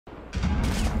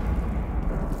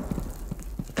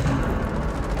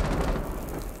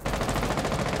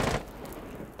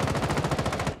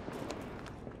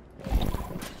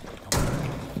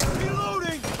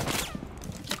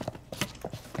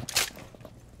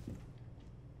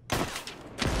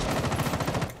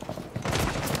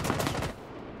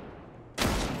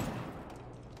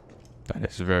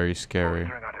It's very scary.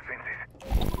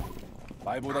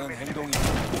 말보다는 행동이.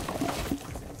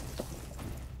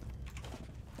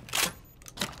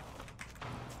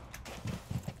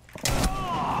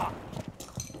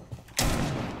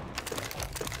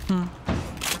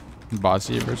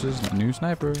 Bossy versus new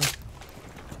sniper.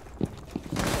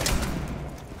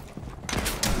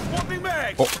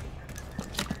 Oh. Is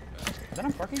that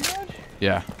a parking garage?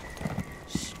 Yeah.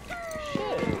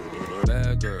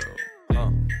 Bad girl.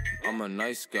 I'm a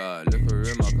nice guy. Liquor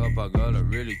in my cup, I gotta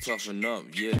really toughen up.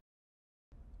 Yeah.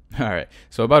 Alright,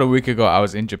 so about a week ago, I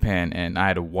was in Japan and I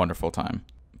had a wonderful time.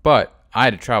 But I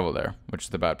had to travel there, which is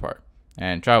the bad part.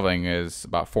 And traveling is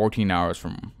about 14 hours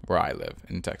from where I live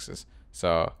in Texas.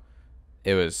 So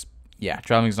it was, yeah,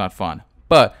 traveling's not fun.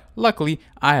 But luckily,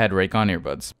 I had Raycon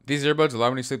earbuds. These earbuds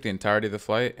allow me to sleep the entirety of the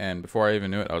flight, and before I even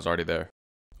knew it, I was already there.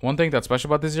 One thing that's special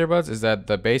about these earbuds is that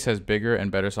the bass has bigger and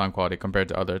better sound quality compared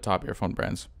to other top earphone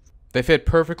brands. They fit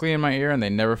perfectly in my ear and they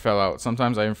never fell out.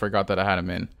 Sometimes I even forgot that I had them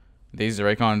in. These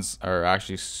Raycons are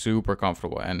actually super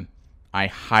comfortable and I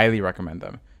highly recommend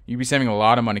them. You'd be saving a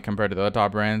lot of money compared to the other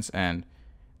top brands, and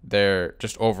they're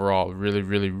just overall really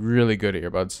good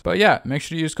earbuds. But yeah, make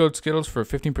sure to use code Skittlz for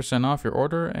 15% off your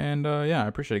order, and yeah, I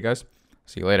appreciate it, guys.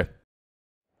 See you later.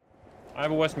 I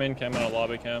have a West main cam and a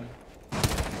lobby cam.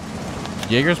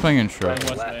 Jaeger's playing in Shrek.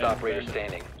 Last operator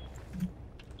standing.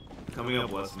 Coming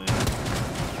up West main.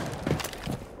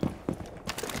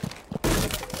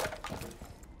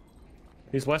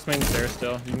 He's West main stairs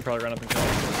still. You can probably run up and kill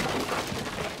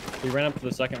him. He ran up to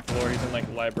the second floor. He's in like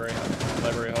library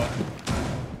hall.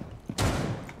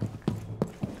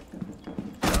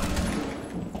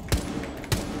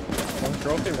 One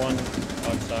trophy, one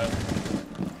outside.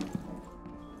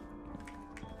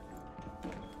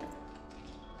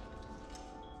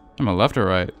 Am I left or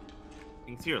right? I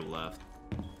think to your left.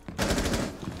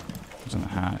 It's in the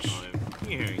hatch.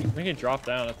 I think he dropped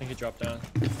down. The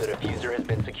diffuser has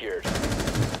been secured.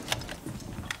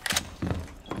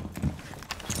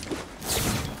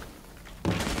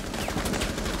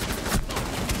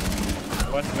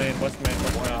 West main.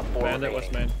 Bandit,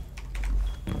 West main.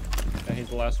 Yeah, he's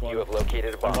the last one. You have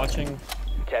located a bomb. I'm watching.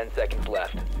 10 seconds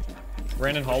left.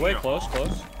 Ran in hallway, close.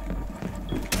 5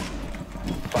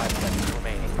 seconds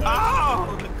remaining.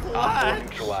 Oh, the Op 4 clutch!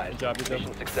 neutralized. Good job, good job.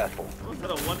 Mission successful. Was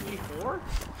that a 1v4?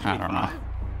 I don't know.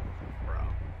 Bro.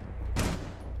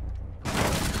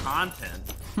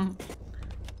 Content.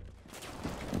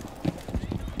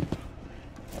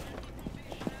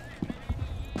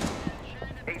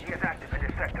 AGS active in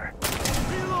this sector.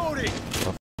 Reloading!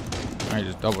 I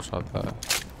just double shot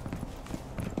that.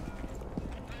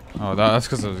 Oh, that's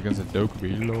because I was against a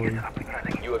Dokkaebi. Lord.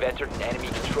 You have entered an enemy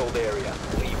controlled area.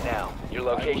 Leave now. Your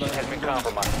location has been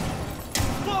compromised.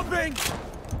 Bumping!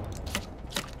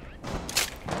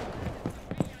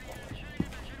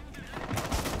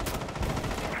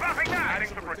 Adding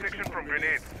some protection from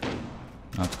grenades.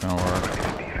 That's gonna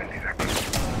work.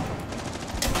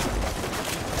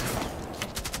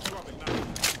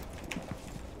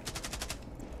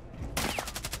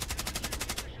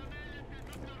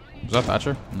 Was that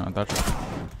Thatcher? No, Thatcher.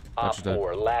 Op Thatcher's dead.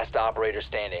 4, last operator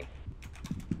standing.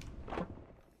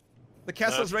 The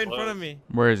castle's right in front of me.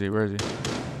 Where is he?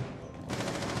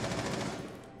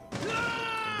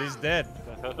 He's dead.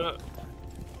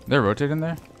 They're rotating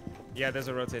there? Yeah, there's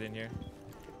a rotate in here.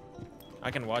 I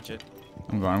can watch it.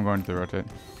 I'm going to rotate.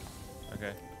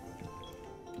 Okay.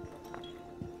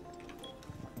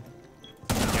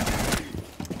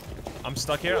 I'm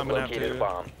stuck here. I'm gonna have Located a to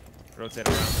bomb. rotate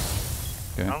around.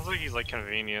 Okay. Sounds like he's like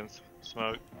convenience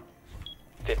smoke.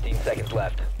 15 seconds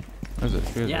left. Where's it?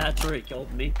 Yeah, that's where he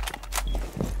killed me.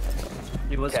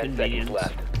 He was 10 seconds convenient.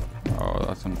 left. Oh,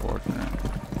 that's unfortunate.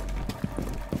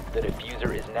 The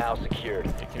diffuser is now secured.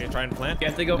 Okay, can you try and plant? You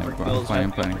have to go for kills. Playing.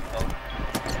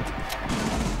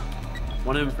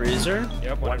 One in freezer.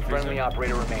 Yep, One in friendly freezer.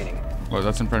 operator remaining. Well,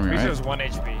 that's in front of me, Freezer is right? 1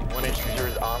 HP. 1 HP. Diffuser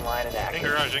is online and In active.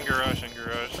 garage.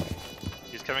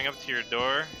 He's coming up to your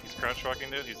door. He's crouch walking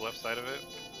to it. He's left side of it.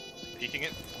 Peeking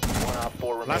it. One op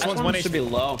 4 remaining. Last That one's one 1 should HP. be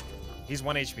low. He's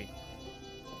 1 HP.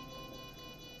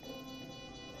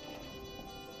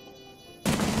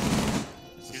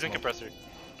 He's in compressor.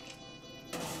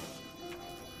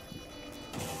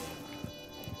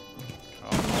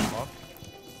 Oh,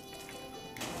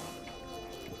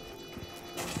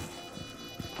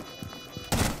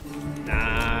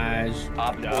 Nice.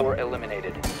 Op 4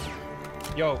 eliminated.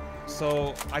 Yo,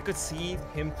 so I could see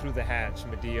him through the hatch,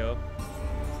 Medeo.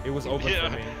 It was open for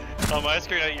me. On my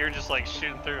screen, you're just like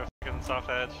shooting through a fucking soft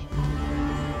hatch.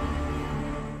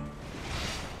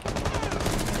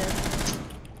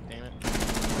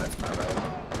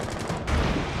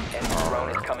 Enemy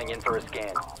drone is coming in for a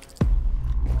scan. I'm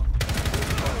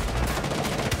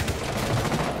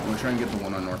gonna try and get the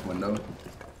one on north window.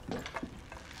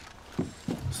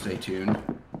 Stay tuned.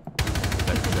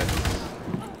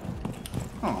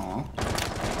 Aww.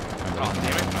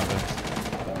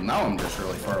 Well, now I'm just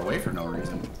really far away for no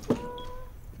reason.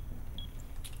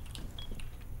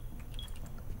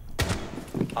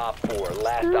 Op 4,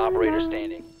 last operator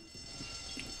standing.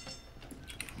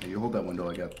 Hey, you hold that window,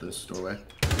 I got this doorway.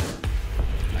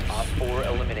 Op 4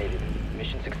 eliminated.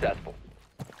 Mission successful.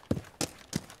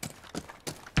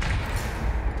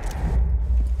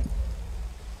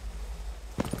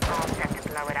 All set to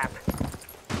blow it up.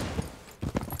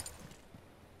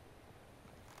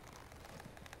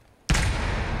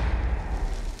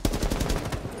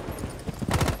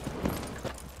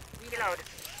 Reload.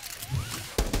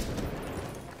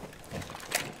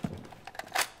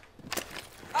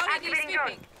 Activating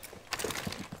drone.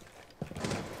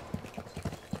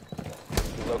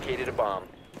 Located a bomb.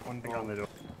 One thing on the door.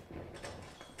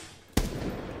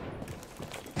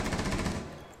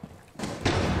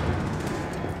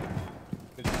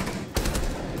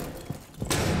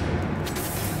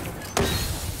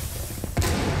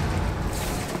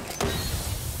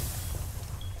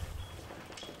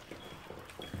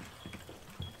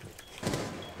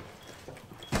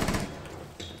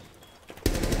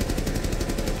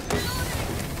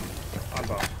 On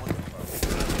bomb.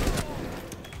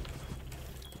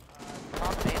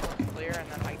 Top main looks clear, and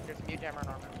then like there's a mute jammer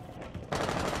normal.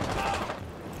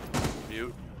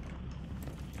 Mute.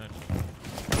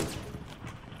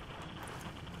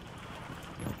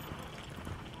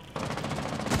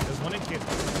 There's one in kids.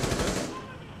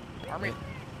 Army.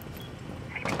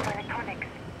 Electronics.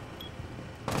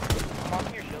 I'm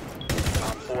off your shield.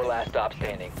 Op 4 last stop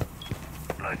standing.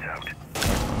 Lights out.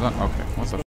 Okay,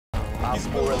 what's up? Op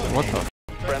 4 eliminated. What the?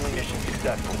 Friendly mission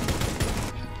successful.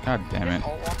 God damn it.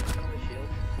 All walk in front of the shield.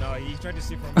 No, he tried to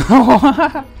see from.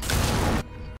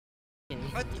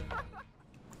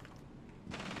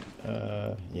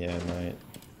 Yeah, right.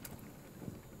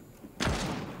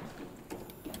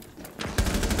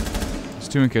 There's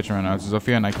two in kitchen right now. It's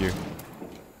Zofia and IQ.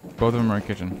 Both of them are in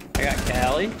kitchen. I got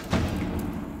Callie.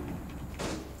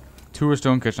 Two are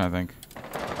still in kitchen, I think.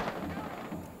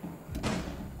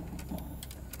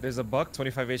 There's a buck,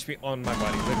 25 HP on my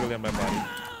body, literally on my body.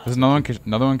 There's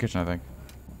another one in kitchen, I think.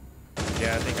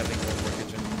 Yeah, I think one more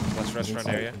kitchen plus restaurant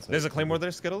area. There's a claymore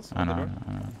there, Skittlz. I on the know, door.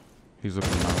 I know. He's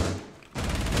looking my way.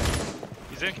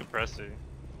 He's in compressor.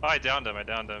 Oh, I downed him.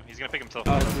 He's gonna pick himself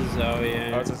Oh, up. it's a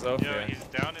Zoe. Oh, it's a Zoe. Yeah, he's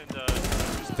down in the.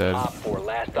 He's dead. Op 4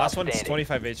 last stop Last one is standing.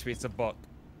 25 HP. It's a buck.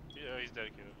 Yeah, he's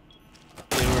dedicated.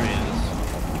 Where he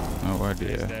No He's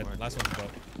idea. dead. Last one's a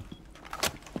buck.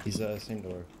 He's same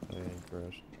door.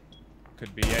 Garage.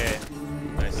 Could be. Yeah.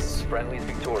 Nice. Friendly's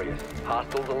victorious.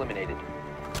 Hostiles eliminated.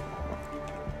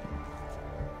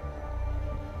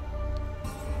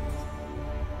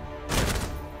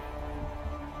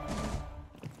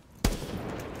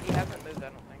 He hasn't moved, I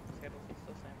don't think. Skittlz is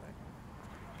still standing back.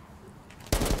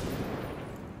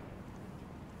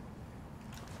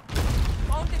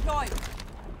 Bomb deployed.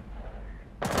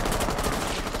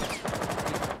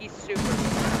 He's super low.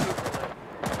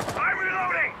 I'm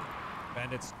reloading!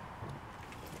 Bandits.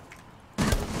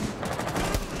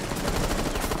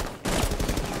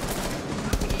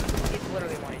 He's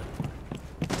literally one.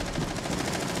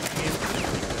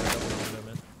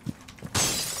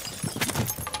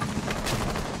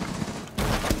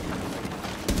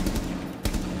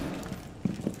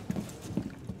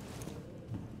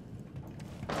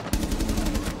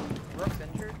 Rook's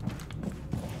injured.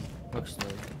 Looks like.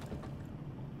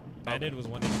 Bandit was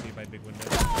 1 HP by big window.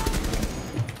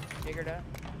 Figured out.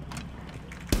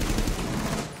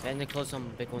 And they close on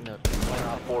big window. One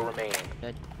Op 4 remaining.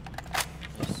 Dead.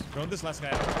 Nice. Drone this last guy.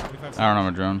 25 I don't know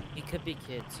my drone. He could be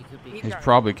kids. He could be. He's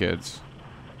probably kids.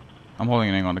 I'm holding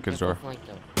an angle on the kid's door. Flank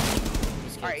though.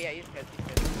 He's kids. Alright, yeah, he's good. He's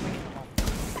good. We need him home.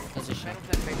 That's a shot.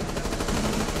 Middleton, big window.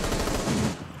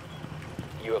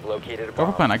 You have located a Go for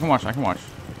bomb. plan. I can watch.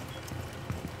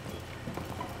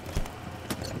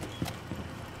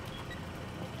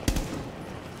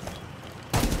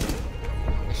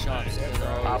 The shots.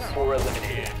 Op 4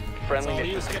 eliminated. Friendly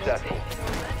mission successful.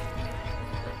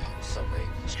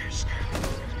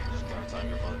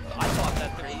 I thought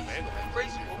that there was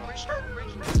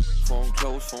Phone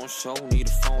close, phone show, need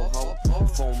a phone hoe.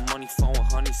 Phone money, phone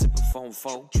honey, sipping phone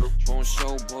foe. Phone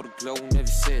show, blow the glow, never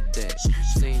said that.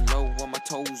 Staying low on my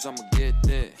toes, I'ma get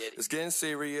that. It's getting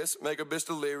serious, make a bitch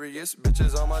delirious.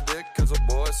 Bitches on my dick, cause a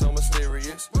boy so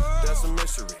mysterious. That's a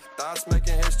mystery, thoughts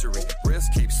making history.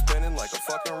 Wrist keeps spinning like a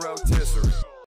fucking rotisserie.